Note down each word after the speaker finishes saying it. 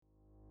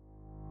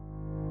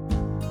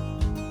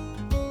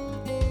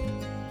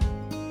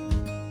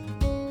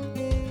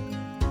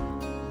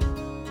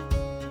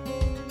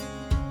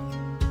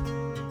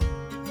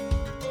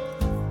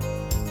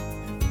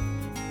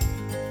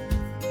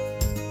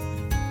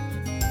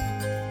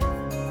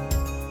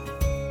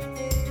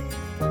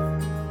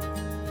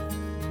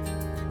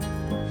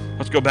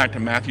go back to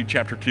Matthew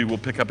chapter 2. We'll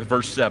pick up at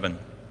verse 7.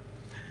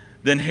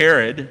 Then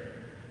Herod,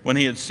 when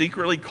he had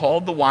secretly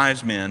called the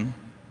wise men,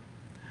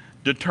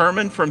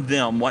 determined from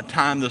them what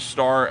time the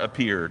star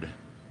appeared.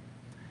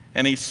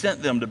 And he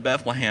sent them to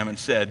Bethlehem and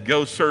said,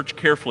 "Go search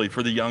carefully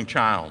for the young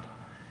child.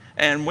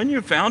 And when you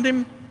have found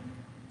him,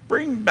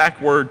 bring back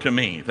word to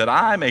me, that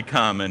I may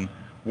come and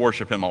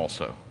worship him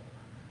also."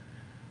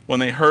 When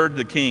they heard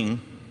the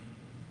king,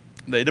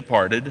 they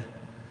departed.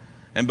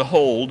 And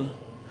behold,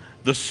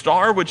 the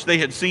star which they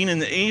had seen in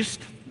the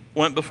east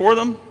went before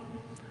them,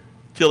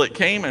 till it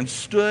came and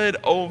stood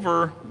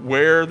over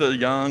where the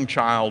young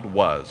child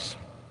was.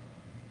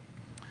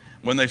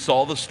 When they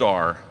saw the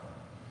star,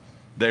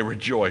 they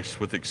rejoiced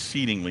with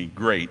exceedingly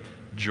great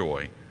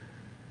joy.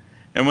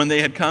 And when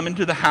they had come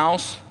into the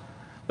house,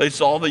 they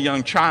saw the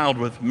young child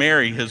with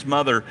Mary, his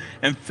mother,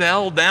 and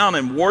fell down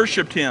and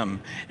worshiped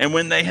him. And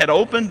when they had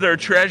opened their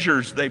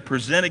treasures, they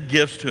presented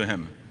gifts to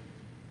him: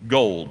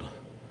 gold,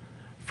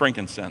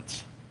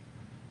 frankincense,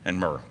 and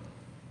myrrh.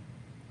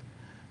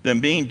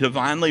 Then, being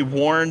divinely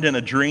warned in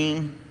a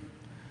dream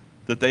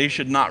that they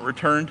should not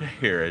return to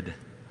Herod,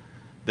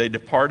 they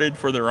departed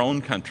for their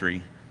own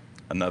country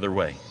another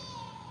way.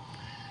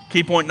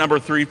 Key point number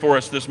 3 for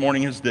us this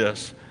morning is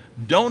this: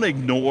 don't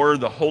ignore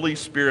the Holy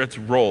Spirit's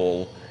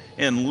role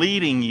in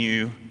leading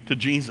you to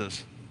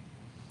Jesus.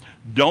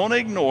 Don't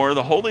ignore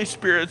the Holy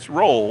Spirit's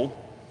role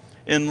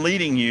in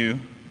leading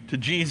you to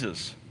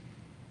Jesus.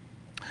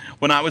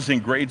 When I was in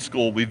grade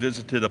school, we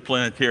visited a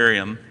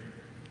planetarium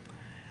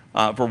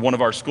for one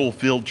of our school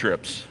field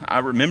trips. I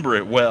remember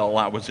it well.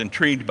 I was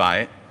intrigued by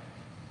it.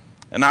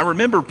 And I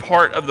remember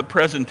part of the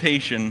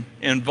presentation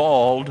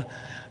involved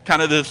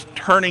kind of this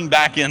turning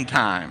back in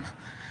time.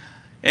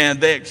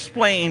 And they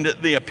explained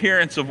the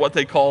appearance of what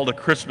they called a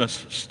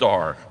Christmas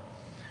star.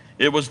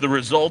 It was the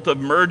result of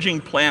merging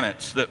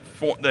planets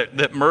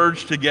that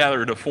merged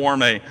together to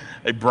form a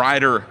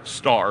brighter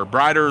star,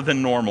 brighter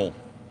than normal.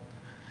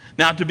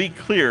 Now, to be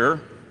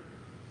clear,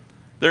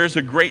 there's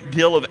a great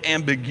deal of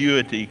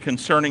ambiguity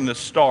concerning the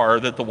star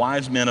that the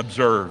wise men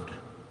observed.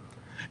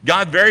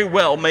 God very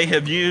well may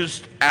have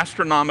used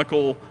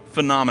astronomical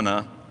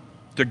phenomena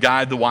to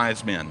guide the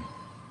wise men.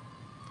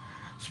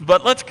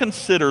 But let's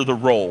consider the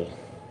role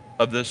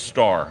of this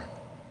star.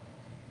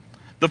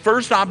 The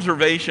first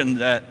observation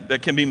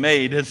that can be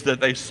made is that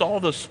they saw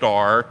the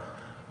star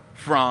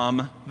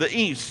from the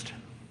east.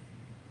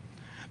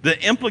 The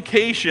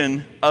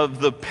implication of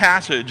the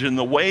passage and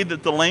the way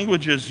that the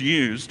language is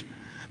used,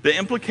 the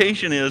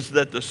implication is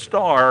that the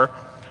star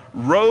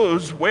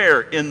rose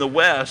where? In the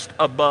west,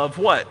 above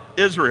what?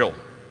 Israel.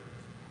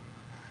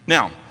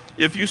 Now,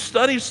 if you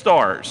study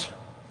stars,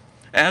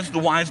 as the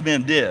wise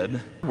men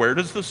did, where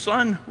does the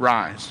sun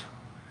rise?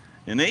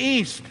 In the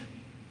east.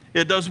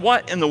 It does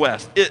what in the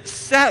west? It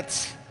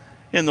sets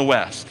in the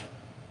west.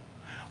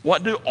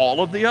 What do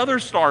all of the other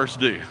stars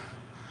do?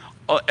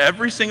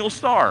 Every single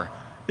star,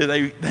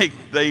 they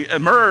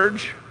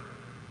emerge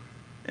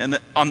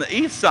on the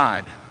east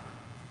side.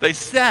 They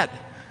set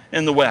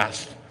in the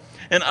west.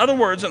 In other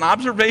words, an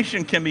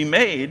observation can be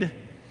made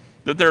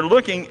that they're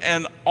looking,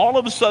 and all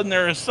of a sudden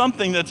there is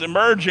something that's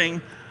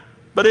emerging,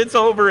 but it's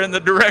over in the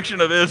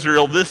direction of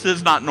Israel. This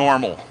is not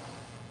normal.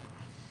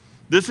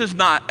 This is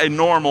not a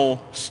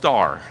normal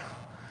star.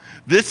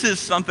 This is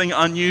something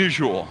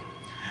unusual.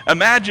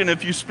 Imagine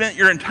if you spent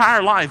your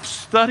entire life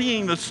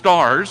studying the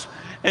stars,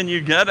 and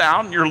you get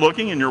out and you're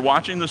looking and you're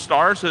watching the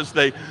stars as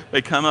they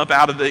come up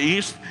out of the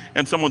east,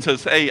 and someone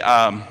says, "Hey,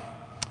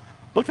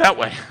 look that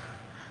way."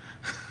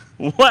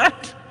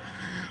 What?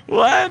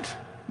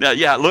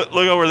 Yeah, look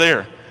over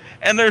there.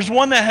 And there's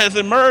one that has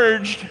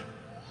emerged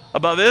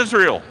above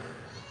Israel.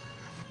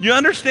 You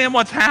understand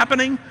what's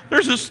happening?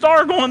 There's a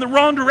star going the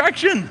wrong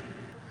direction.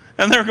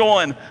 And they're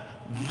going,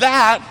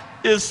 that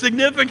is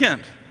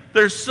significant.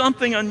 There's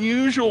something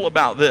unusual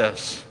about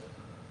this.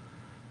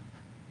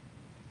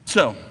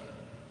 So,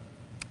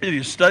 if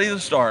you study the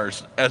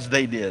stars as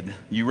they did,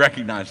 you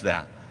recognize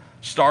that.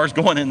 Stars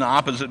going in the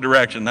opposite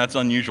direction, that's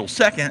unusual.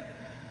 Second,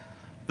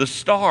 the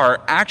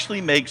star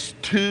actually makes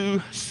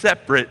two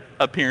separate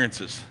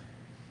appearances.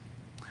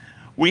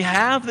 We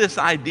have this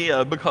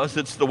idea because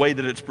it's the way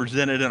that it's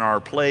presented in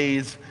our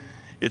plays.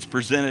 It's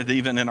presented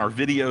even in our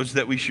videos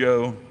that we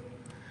show.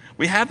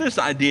 We have this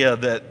idea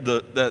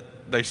that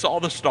they saw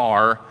the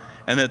star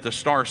and that the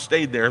star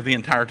stayed there the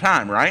entire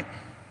time, right?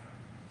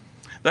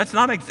 That's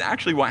not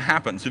exactly what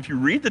happens. If you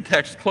read the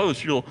text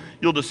close, you'll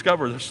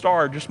discover the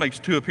star just makes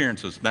two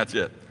appearances. That's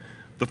it.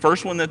 The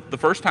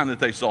first time that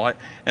they saw it,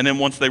 and then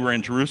once they were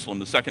in Jerusalem,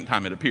 the second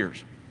time it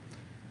appears.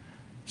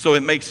 So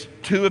it makes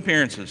two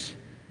appearances.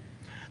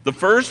 The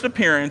first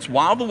appearance,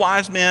 while the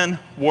wise men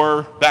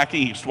were back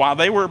east, while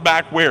they were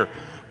back where?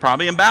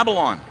 Probably in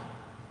Babylon,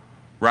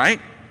 right?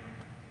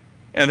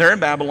 And they're in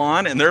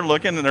Babylon, and they're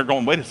looking, and they're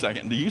going, wait a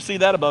second, do you see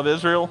that above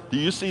Israel? Do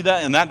you see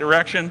that in that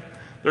direction?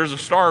 There's a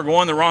star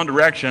going the wrong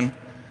direction.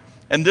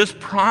 And this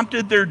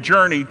prompted their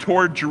journey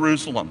toward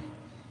Jerusalem.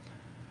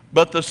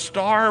 But the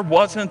star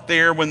wasn't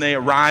there when they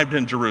arrived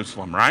in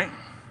Jerusalem, right?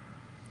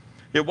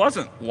 It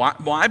wasn't.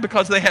 Why?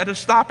 Because they had to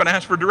stop and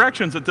ask for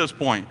directions at this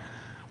point.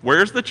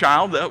 Where's the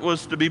child that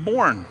was to be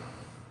born?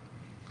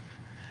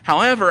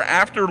 However,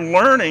 after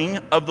learning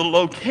of the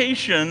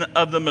location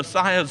of the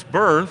Messiah's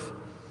birth,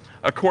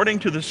 according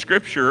to the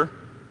scripture,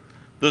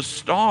 the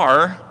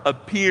star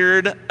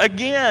appeared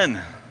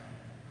again.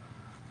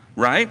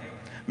 Right?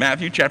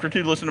 Matthew chapter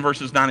 2, listen to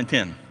verses 9 and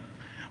 10.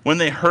 When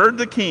they heard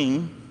the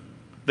king,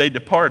 they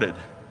departed.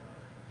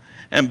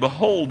 And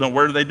behold, and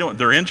where are they doing?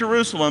 They're in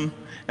Jerusalem,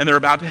 and they're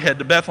about to head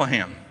to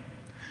Bethlehem.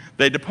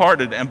 They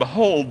departed, and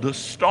behold, the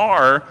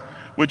star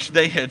which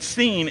they had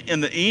seen in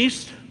the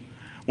east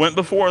went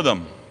before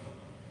them,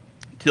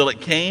 till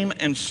it came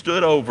and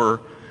stood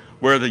over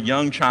where the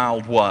young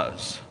child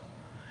was.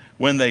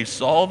 When they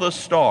saw the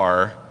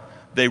star,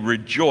 they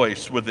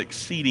rejoiced with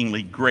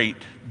exceedingly great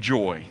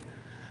joy.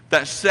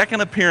 That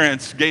second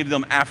appearance gave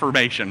them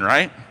affirmation,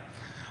 right?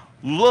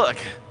 Look,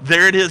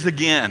 there it is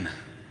again.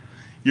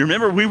 You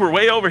remember we were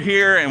way over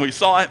here and we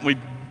saw it and we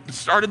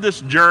started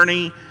this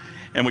journey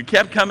and we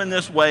kept coming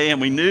this way and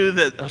we knew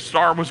that a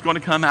star was going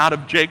to come out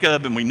of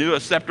Jacob and we knew a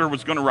scepter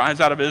was going to rise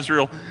out of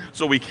Israel.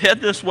 So we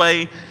head this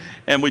way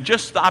and we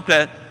just stopped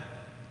at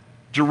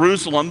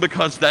Jerusalem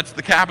because that's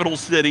the capital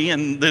city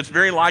and it's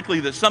very likely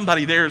that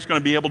somebody there is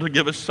going to be able to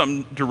give us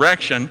some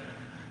direction.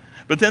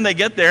 But then they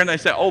get there and they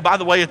say, oh, by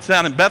the way, it's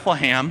down in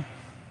Bethlehem.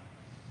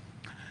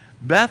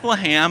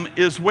 Bethlehem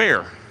is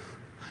where?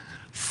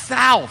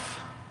 South.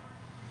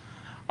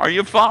 Are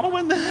you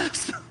following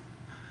this?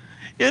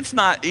 It's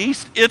not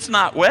east, it's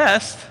not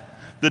west,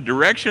 the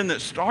direction that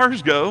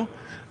stars go.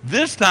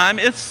 This time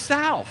it's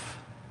south.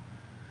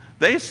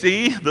 They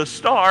see the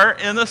star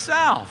in the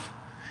south,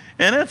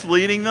 and it's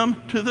leading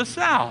them to the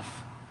south.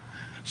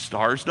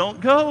 Stars don't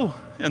go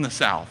in the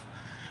south.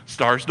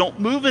 Stars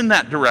don't move in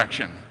that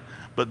direction,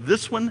 but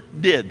this one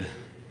did.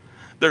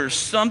 There's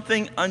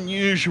something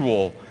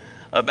unusual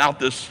about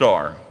this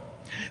star.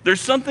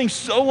 There's something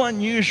so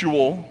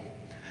unusual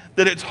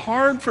that it's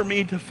hard for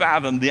me to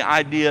fathom the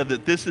idea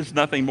that this is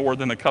nothing more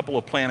than a couple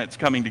of planets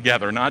coming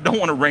together. Now, I don't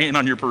want to rain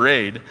on your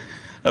parade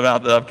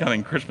about the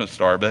upcoming Christmas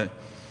star, but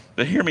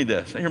hear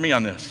me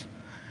on this.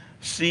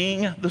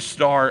 Seeing the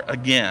star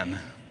again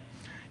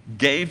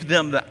gave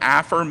them the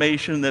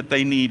affirmation that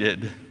they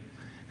needed,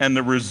 and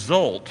the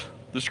result,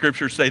 the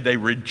scriptures say, they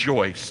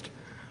rejoiced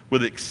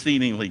with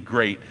exceedingly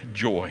great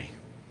joy.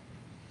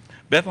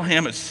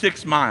 Bethlehem is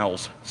 6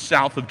 miles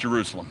south of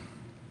Jerusalem.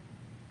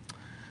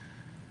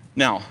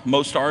 Now,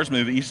 most stars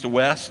move east to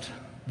west.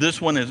 This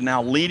one is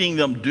now leading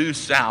them due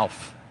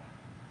south.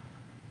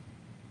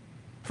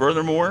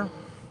 Furthermore,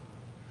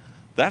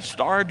 that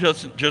star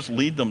doesn't just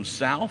lead them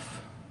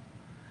south,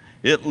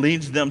 it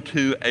leads them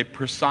to a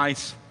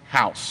precise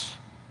house.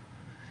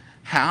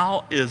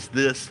 How is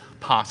this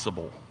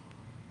possible?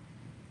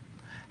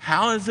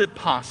 How is it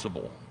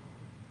possible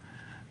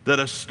that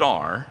a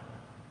star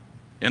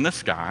in the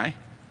sky,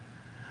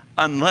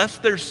 unless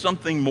there's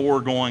something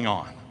more going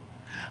on,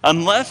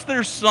 unless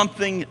there's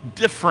something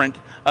different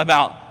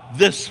about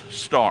this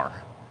star,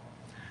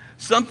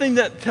 something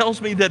that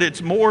tells me that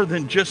it's more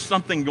than just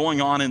something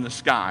going on in the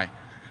sky,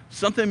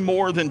 something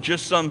more than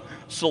just some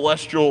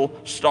celestial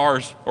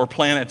stars or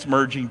planets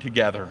merging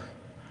together.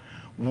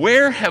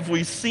 Where have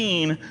we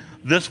seen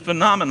this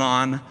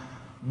phenomenon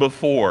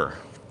before?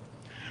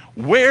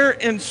 Where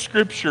in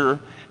Scripture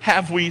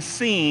have we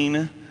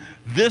seen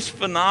this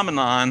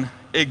phenomenon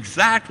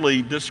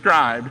exactly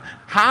described?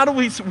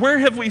 Where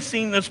have we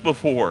seen this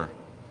before?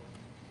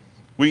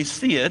 We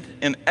see it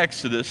in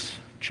Exodus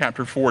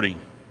chapter 40,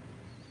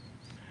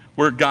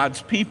 where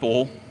God's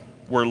people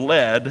were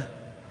led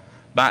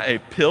by a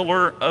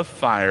pillar of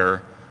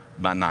fire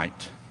by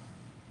night.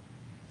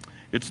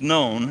 It's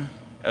known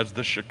as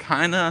the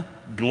Shekinah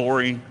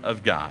glory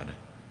of God.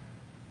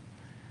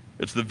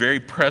 It's the very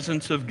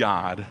presence of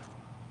God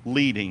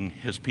leading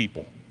his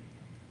people.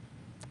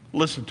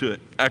 Listen to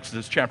it,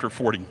 Exodus chapter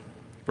 40,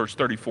 verse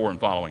 34 and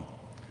following.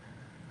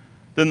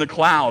 Then the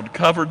cloud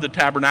covered the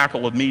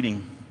tabernacle of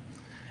meeting,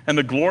 and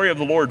the glory of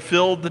the Lord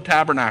filled the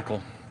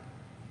tabernacle.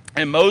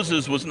 And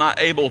Moses was not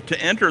able to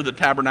enter the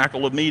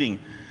tabernacle of meeting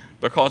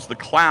because the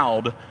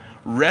cloud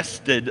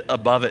rested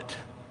above it,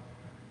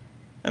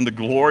 and the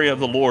glory of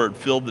the Lord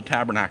filled the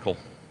tabernacle.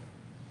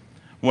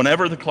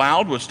 Whenever the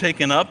cloud was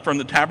taken up from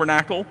the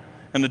tabernacle,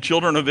 and the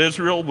children of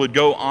Israel would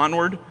go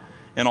onward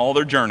in all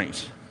their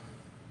journeys.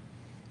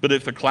 But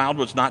if the cloud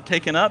was not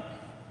taken up,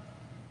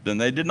 then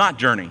they did not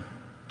journey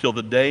till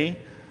the day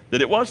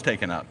that it was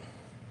taken up.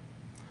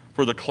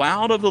 For the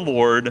cloud of the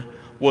Lord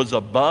was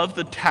above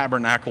the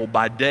tabernacle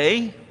by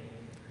day,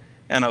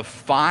 and a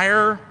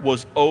fire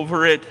was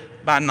over it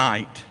by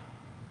night,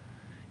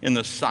 in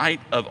the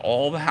sight of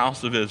all the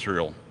house of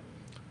Israel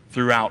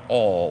throughout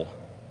all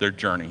their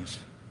journeys.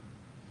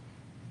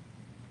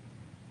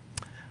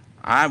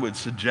 I would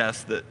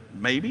suggest that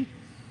maybe,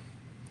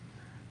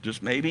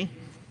 just maybe,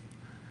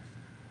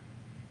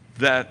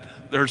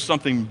 that there's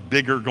something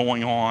bigger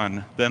going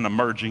on than a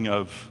merging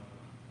of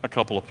a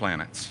couple of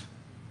planets.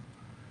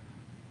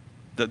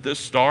 That this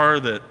star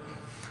that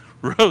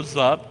rose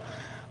up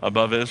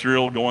above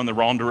Israel going the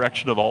wrong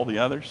direction of all the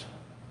others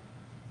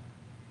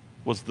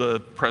was the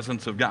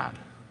presence of God.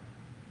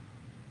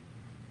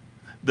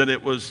 That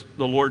it was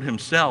the Lord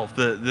himself,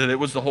 that it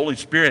was the Holy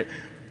Spirit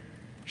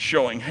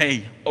showing,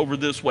 hey, over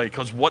this way.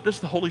 Because what does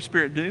the Holy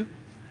Spirit do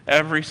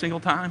every single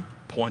time?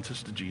 Points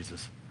us to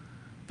Jesus.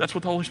 That's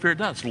what the Holy Spirit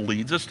does,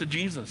 leads us to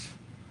Jesus.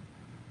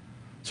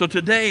 So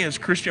today, as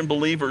Christian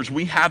believers,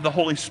 we have the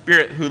Holy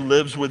Spirit who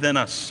lives within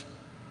us.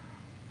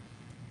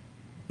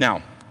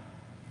 Now,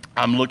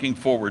 I'm looking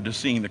forward to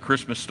seeing the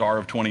Christmas star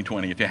of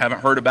 2020. If you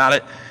haven't heard about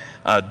it,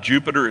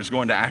 Jupiter is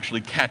going to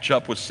actually catch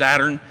up with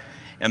Saturn,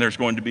 and there's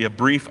going to be a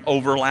brief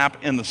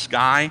overlap in the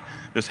sky.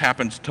 This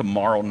happens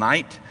tomorrow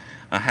night.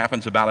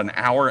 Happens about an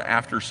hour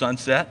after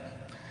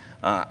sunset.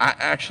 I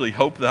actually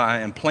hope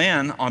that and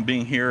plan on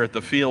being here at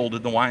the field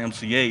at the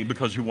YMCA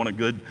because we want a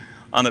good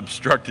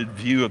unobstructed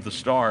view of the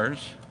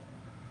stars.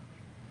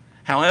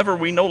 However,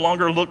 we no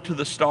longer look to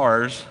the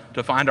stars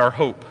to find our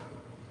hope.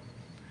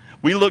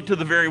 We look to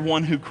the very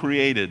one who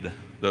created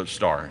those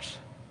stars.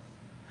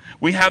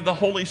 We have the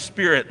Holy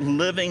Spirit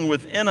living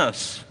within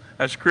us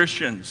as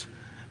Christians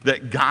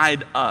that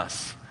guide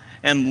us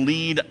and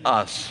lead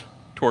us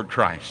toward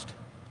Christ.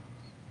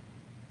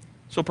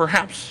 So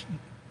perhaps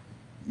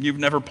you've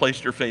never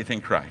placed your faith in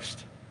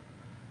Christ.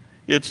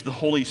 It's the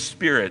Holy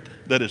Spirit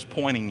that is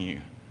pointing you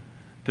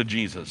to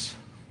Jesus.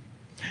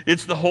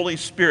 It's the Holy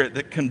Spirit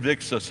that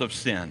convicts us of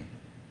sin.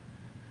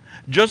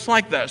 Just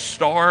like that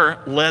star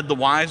led the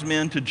wise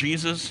men to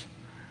Jesus,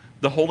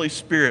 the Holy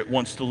Spirit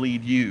wants to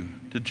lead you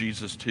to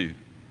Jesus too.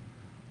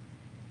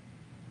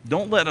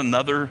 Don't let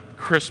another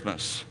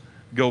Christmas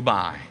go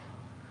by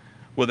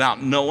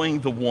without knowing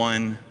the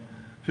one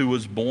who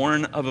was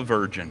born of a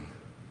virgin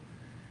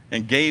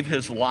and gave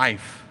his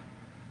life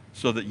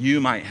so that you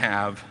might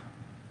have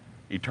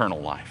eternal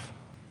life.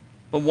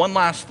 But one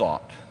last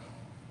thought,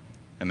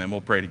 and then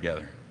we'll pray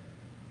together.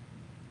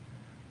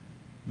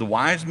 The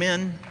wise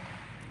men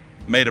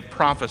made a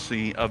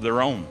prophecy of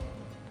their own.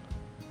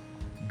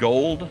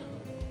 Gold,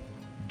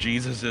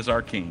 Jesus is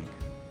our King.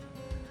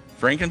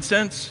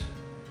 Frankincense,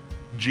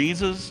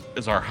 Jesus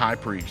is our high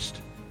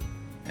priest.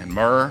 And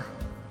myrrh,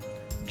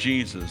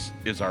 Jesus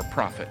is our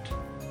prophet,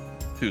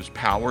 whose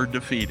power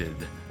defeated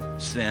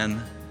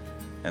sin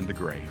and the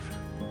grave.